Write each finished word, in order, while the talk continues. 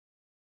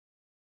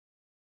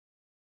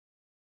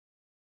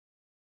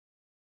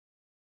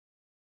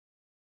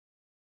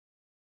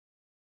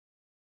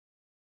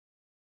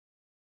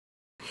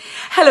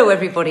Hello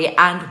everybody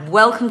and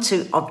welcome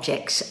to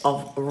Objects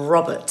of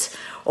Robert.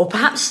 Or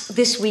perhaps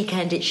this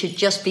weekend it should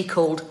just be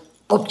called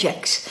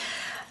Objects.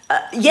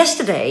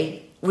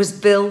 Yesterday was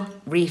Bill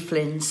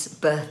Rieflin's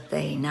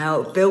birthday.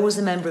 Now, Bill was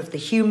a member of the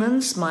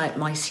Humans,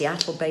 my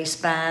Seattle-based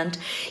band.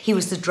 He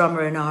was the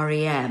drummer in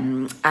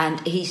REM, and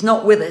he's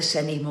not with us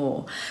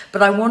anymore.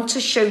 But I want to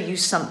show you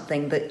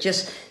something that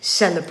just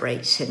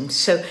celebrates him.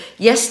 So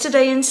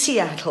yesterday in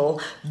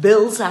Seattle,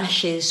 Bill's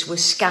ashes were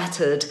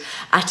scattered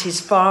at his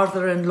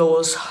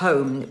father-in-law's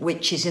home,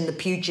 which is in the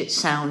Puget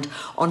Sound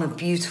on a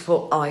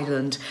beautiful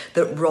island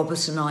that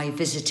Robert and I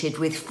visited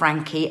with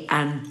Frankie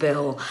and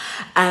Bill.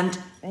 And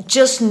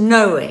just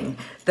knowing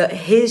that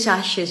his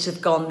ashes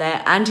have gone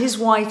there and his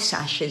wife's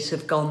ashes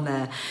have gone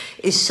there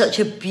is such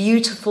a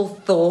beautiful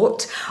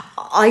thought.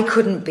 I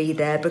couldn't be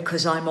there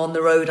because I'm on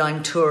the road,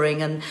 I'm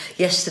touring, and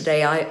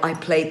yesterday I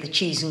played the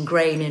Cheese and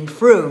Grain in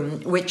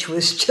Frome, which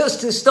was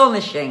just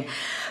astonishing.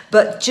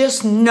 But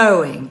just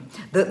knowing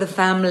that the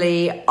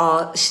family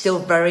are still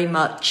very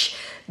much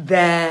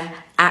there,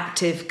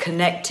 active,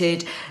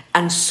 connected,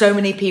 and so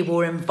many people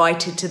were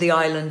invited to the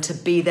island to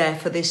be there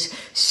for this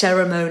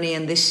ceremony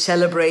and this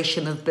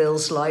celebration of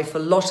Bill's life. A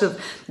lot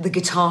of the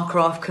guitar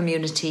craft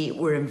community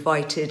were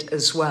invited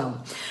as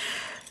well.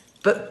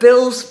 But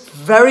Bill's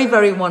very,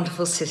 very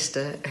wonderful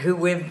sister, who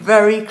we're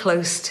very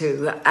close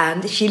to,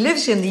 and she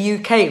lives in the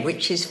UK,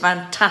 which is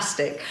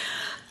fantastic,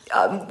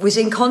 was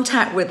in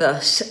contact with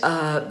us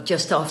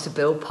just after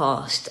Bill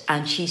passed,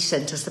 and she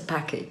sent us a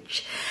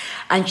package.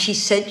 And she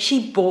said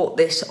she bought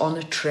this on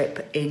a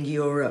trip in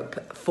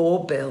Europe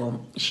for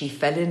Bill. She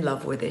fell in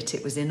love with it.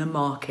 It was in a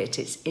market.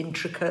 It's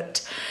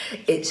intricate.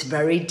 It's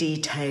very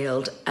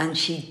detailed. And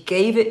she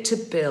gave it to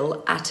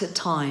Bill at a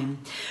time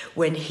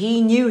when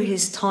he knew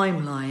his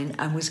timeline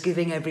and was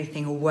giving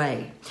everything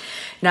away.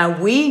 Now,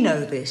 we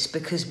know this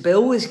because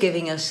Bill was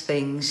giving us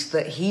things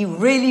that he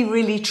really,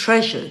 really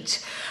treasured.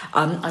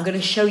 I'm going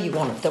to show you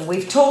one of them.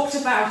 We've talked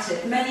about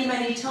it many,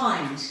 many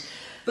times.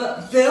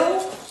 But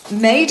Bill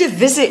made a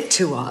visit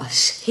to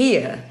us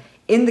here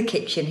in the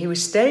kitchen. He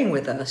was staying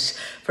with us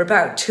for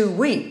about 2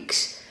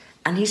 weeks,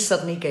 and he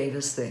suddenly gave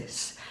us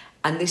this.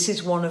 And this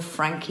is one of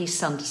Frankie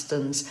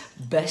Sunderston's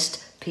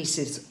best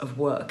pieces of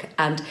work.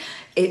 And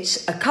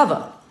it's a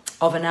cover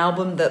of an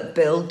album that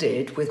Bill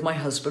did with my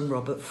husband,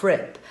 Robert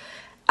Fripp.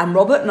 And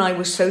Robert and I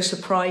were so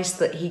surprised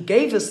that he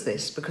gave us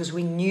this because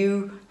we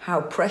knew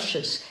how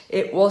precious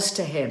it was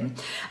to him.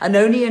 And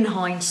only in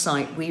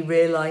hindsight, we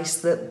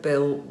realized that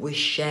Bill was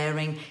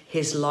sharing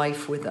his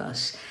life with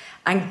us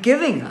and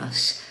giving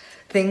us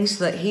things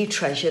that he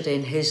treasured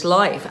in his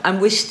life. And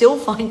we're still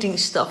finding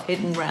stuff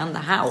hidden around the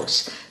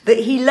house that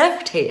he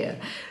left here.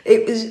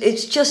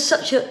 It's just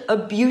such a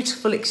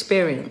beautiful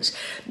experience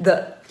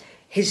that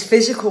his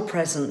physical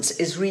presence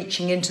is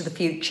reaching into the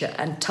future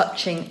and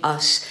touching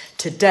us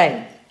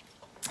today.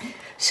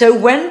 So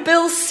when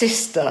Bill's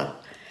sister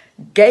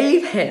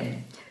gave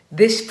him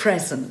this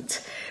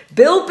present,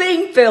 Bill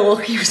being Bill,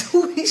 he was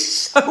always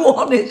so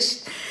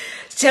honest,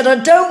 said, I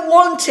don't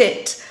want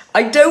it.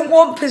 I don't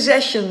want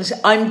possessions.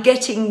 I'm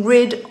getting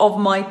rid of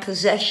my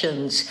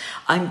possessions.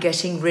 I'm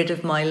getting rid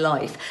of my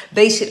life.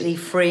 Basically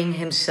freeing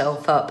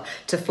himself up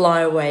to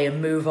fly away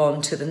and move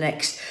on to the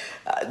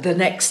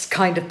next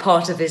kind of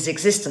part of his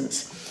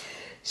existence.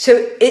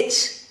 So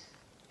it's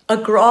a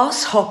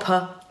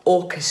grasshopper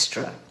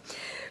orchestra,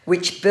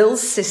 which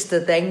Bill's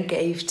sister then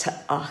gave to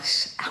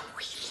us. And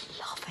we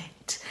love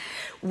it.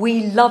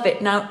 We love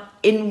it. Now,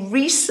 in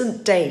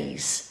recent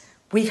days,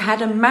 we've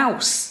had a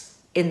mouse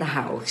in the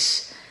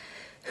house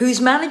who's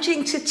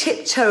managing to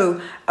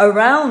tiptoe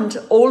around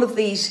all of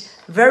these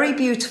very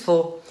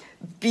beautiful,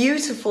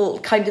 beautiful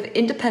kind of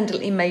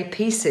independently made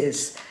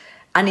pieces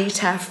and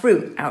eat our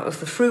fruit out of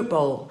the fruit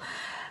bowl.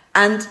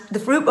 And the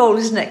fruit bowl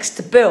is next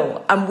to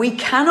Bill, and we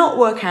cannot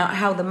work out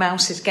how the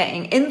mouse is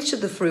getting into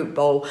the fruit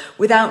bowl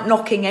without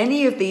knocking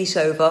any of these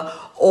over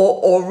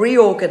or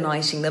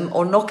reorganizing them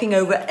or knocking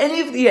over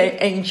any of the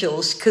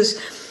angels, because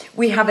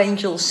we have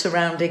angels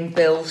surrounding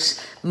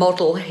Bill's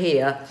model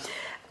here.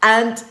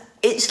 And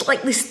it's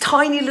like this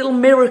tiny little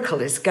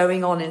miracle is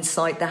going on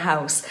inside the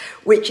house,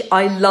 which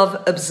I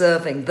love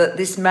observing, that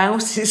this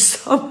mouse is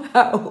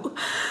somehow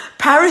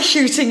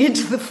parachuting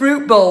into the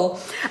fruit bowl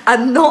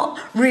and not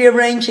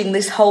rearranging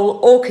this whole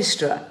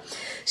orchestra.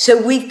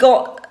 So we've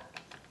got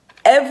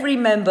every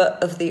member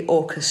of the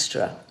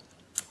orchestra.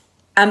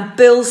 And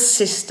Bill's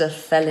sister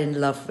fell in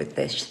love with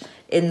this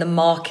in the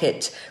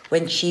market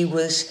when she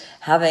was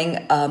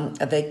having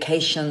a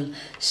vacation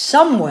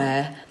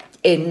somewhere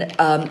in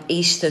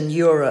Eastern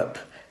Europe.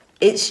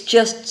 It's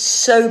just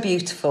so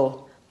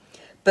beautiful.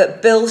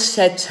 But Bill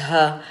said to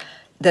her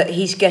that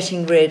he's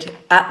getting rid,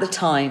 at the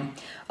time,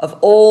 of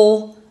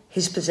all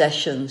his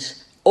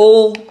possessions,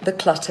 all the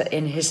clutter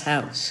in his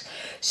house.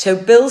 So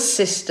Bill's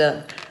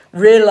sister,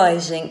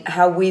 realizing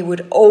how we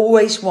would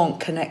always want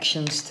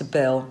connections to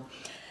Bill,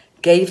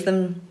 gave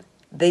them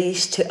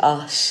these to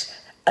us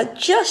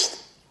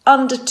just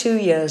under 2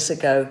 years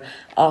ago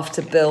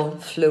after Bill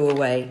flew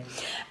away.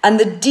 And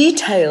the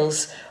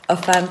details are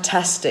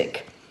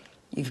fantastic.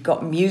 You've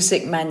got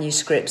music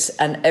manuscripts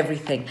and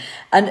everything.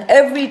 And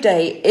every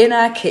day in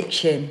our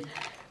kitchen,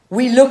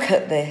 we look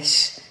at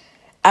this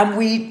and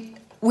we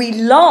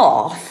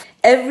laugh.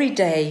 Every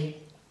day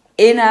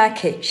in our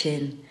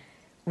kitchen,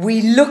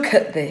 we look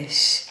at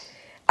this.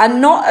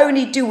 And not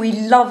only do we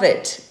love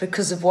it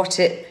because of what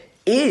it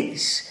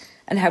is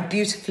and how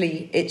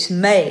beautifully it's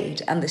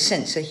made and the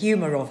sense of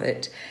humour of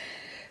it,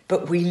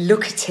 but we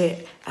look at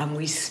it and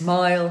we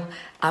smile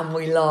and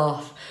we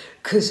laugh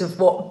because of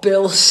what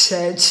Bill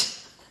said.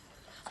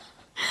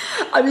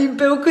 I mean,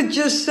 Bill could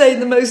just say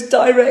the most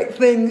direct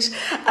things.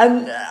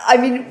 And I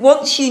mean,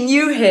 once you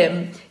knew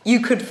him,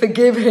 you could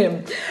forgive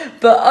him.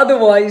 But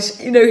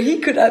otherwise, you know, he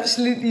could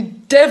absolutely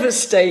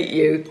devastate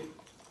you.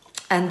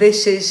 And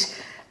this is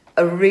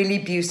a really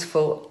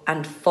beautiful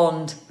and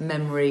fond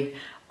memory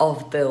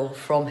of Bill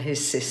from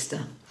his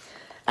sister.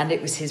 And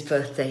it was his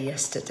birthday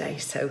yesterday.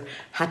 So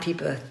happy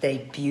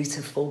birthday,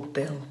 beautiful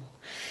Bill.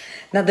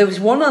 Now, there was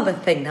one other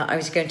thing that I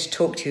was going to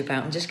talk to you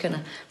about. I'm just going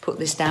to put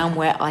this down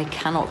where I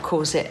cannot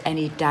cause it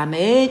any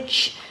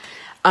damage.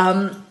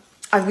 I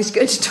was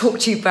going to talk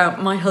to you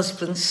about my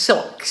husband's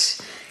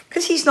socks,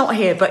 because he's not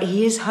here, but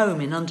he is home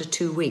in under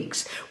 2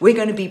 weeks. We're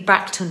going to be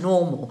back to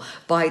normal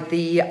by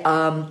the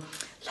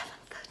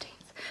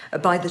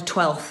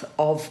 12th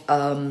of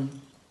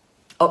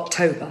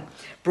October,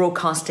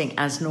 broadcasting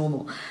as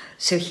normal.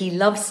 So he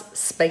loves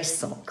space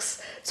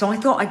socks. So I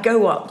thought I'd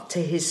go up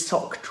to his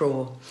sock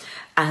drawer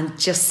and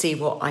just see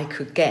what I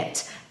could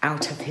get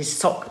out of his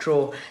sock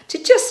drawer to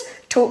just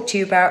talk to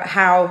you about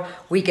how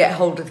we get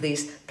hold of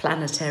these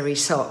planetary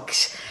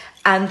socks.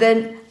 And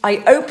then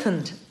I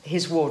opened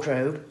his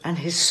wardrobe and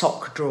his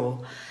sock drawer,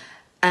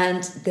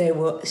 and there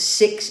were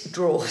 6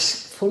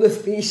 drawers full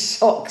of these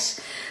socks.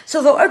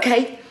 So I thought,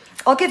 okay,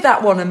 I'll give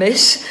that one a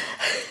miss.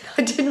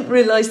 I didn't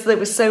realise there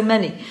were so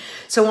many.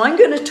 So I'm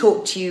going to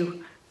talk to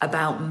you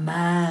about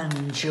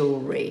man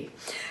jewellery.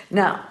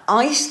 Now,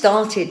 I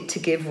started to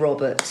give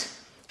Robert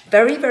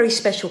very, very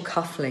special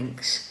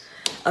cufflinks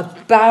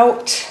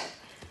about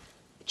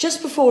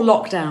just before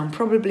lockdown,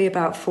 probably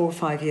about 4 or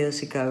 5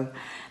 years ago.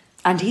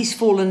 And he's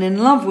fallen in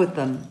love with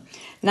them.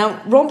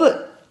 Now,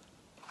 Robert,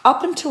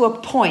 up until a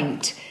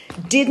point,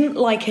 didn't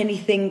like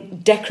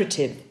anything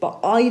decorative, but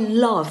I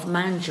love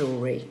man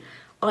jewellery.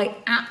 I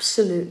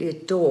absolutely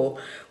adore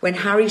when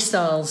Harry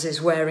Styles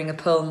is wearing a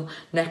pearl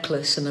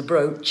necklace and a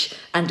brooch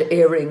and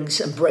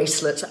earrings and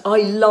bracelets.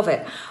 I love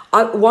it.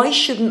 Why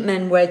shouldn't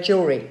men wear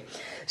jewellery?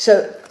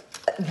 So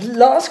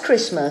last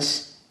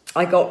Christmas,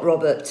 I got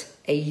Robert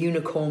a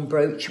unicorn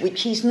brooch,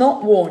 which he's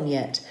not worn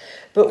yet.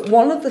 But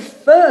one of the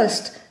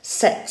first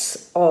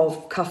sets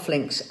of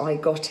cufflinks I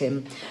got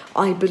him,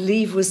 I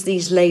believe, was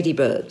these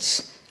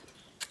ladybirds.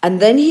 And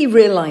then he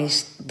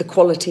realised the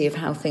quality of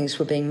how things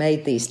were being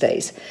made these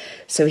days.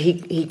 So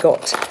he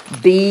got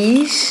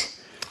bees,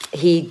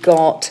 he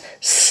got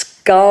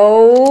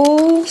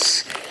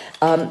skulls,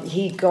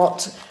 he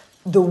got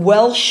the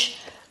Welsh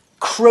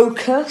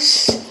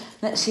crocus.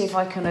 Let's see if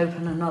I can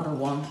open another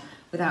one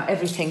without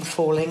everything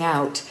falling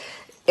out.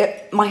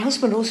 My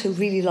husband also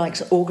really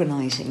likes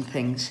organising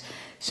things.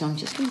 So I'm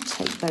just going to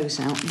take those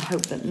out and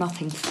hope that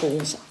nothing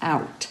falls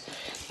out.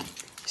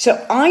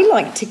 So I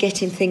like to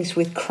get in things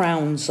with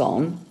crowns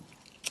on.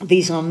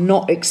 These are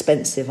not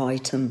expensive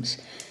items.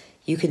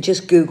 You can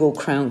just Google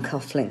crown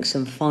cufflinks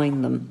and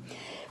find them.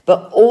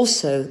 But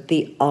also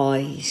the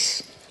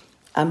eyes.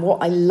 And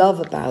what I love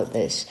about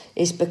this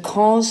is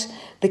because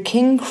the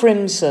King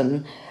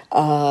Crimson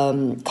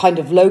kind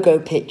of logo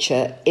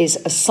picture is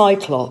a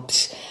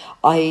cyclops,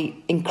 I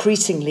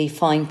increasingly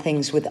find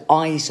things with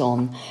eyes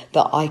on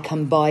that I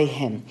can buy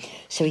him.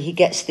 So he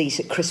gets these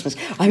at Christmas.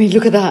 I mean,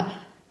 look at that.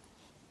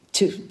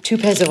 Two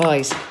pairs of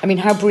eyes. I mean,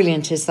 how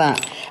brilliant is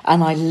that?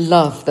 And I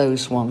love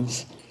those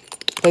ones.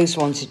 Those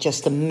ones are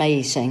just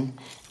amazing.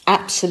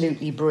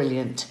 Absolutely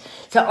brilliant.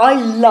 So I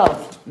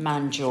love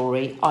man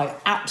jewellery. I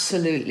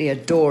absolutely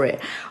adore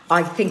it.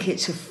 I think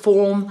it's a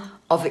form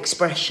of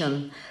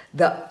expression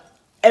that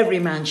every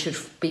man should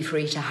be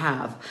free to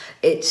have.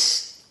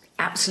 It's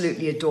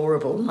absolutely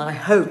adorable, and I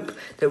hope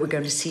that we're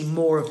going to see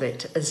more of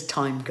it as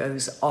time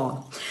goes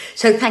on.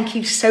 So thank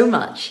you so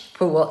much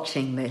for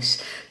watching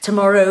this.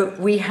 Tomorrow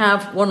we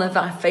have one of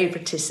our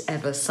favouriteest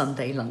ever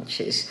Sunday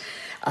lunches.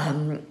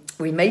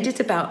 We made it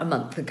about a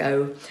month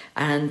ago,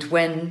 and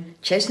when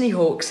Chesney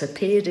Hawkes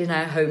appeared in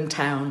our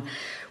hometown,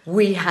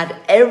 we had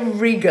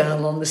every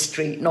girl on the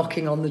street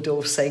knocking on the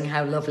door saying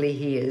how lovely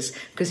he is,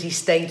 because he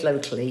stayed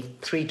locally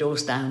 3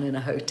 doors down in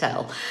a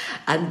hotel.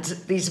 And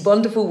these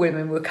wonderful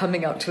women were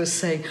coming up to us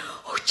saying,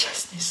 "Oh,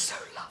 Chesney's so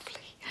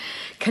lovely.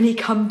 Can he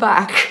come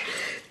back?"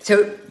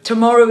 So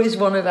tomorrow is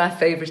one of our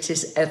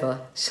favouriteest ever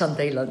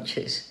Sunday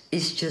lunches.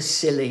 It's just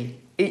silly.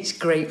 It's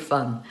great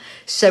fun.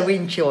 So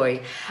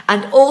enjoy.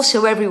 And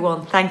also,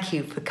 everyone, thank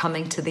you for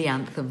coming to the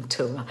Anthem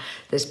Tour.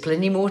 There's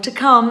plenty more to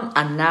come.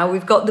 And now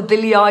we've got the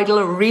Billy Idol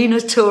Arena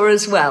Tour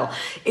as well.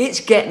 It's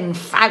getting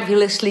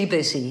fabulously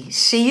busy.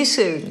 See you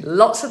soon.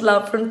 Lots of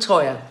love from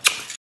Toyah.